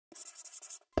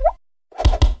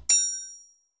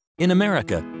In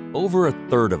America, over a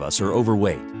third of us are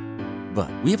overweight.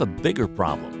 But we have a bigger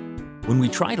problem. When we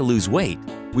try to lose weight,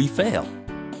 we fail.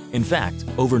 In fact,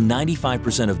 over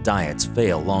 95% of diets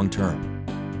fail long-term.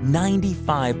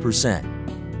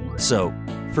 95%. So,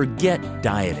 forget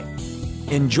dieting.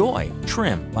 Enjoy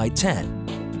Trim by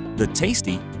 10, the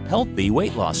tasty, healthy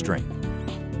weight loss drink.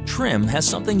 Trim has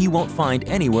something you won't find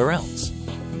anywhere else.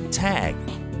 TAG,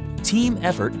 Team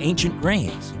Effort Ancient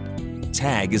Grains.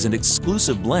 TAG is an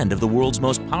exclusive blend of the world's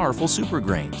most powerful super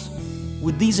grains.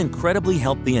 With these incredibly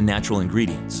healthy and natural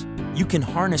ingredients, you can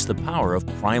harness the power of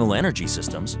primal energy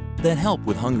systems that help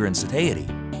with hunger and satiety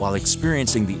while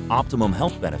experiencing the optimum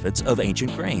health benefits of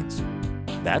ancient grains.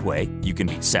 That way, you can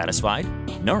be satisfied,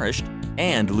 nourished,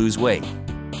 and lose weight.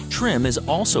 Trim is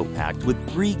also packed with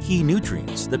 3 key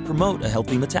nutrients that promote a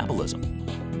healthy metabolism.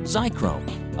 Zychrome,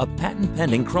 a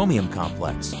patent-pending chromium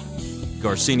complex,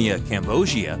 Garcinia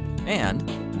cambogia, and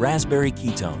raspberry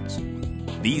ketones.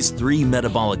 These 3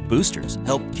 metabolic boosters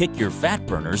help kick your fat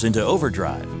burners into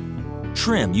overdrive.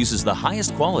 Trim uses the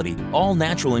highest quality,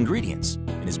 all-natural ingredients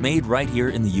and is made right here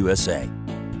in the USA.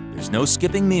 There's no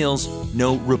skipping meals,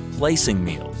 no replacing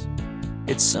meals.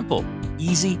 It's simple,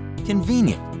 easy,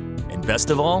 convenient, and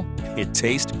best of all, it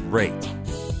tastes great.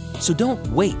 So don't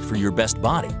wait for your best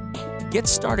body. Get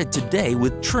started today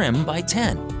with Trim by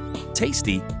 10.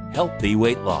 Tasty, healthy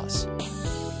weight loss.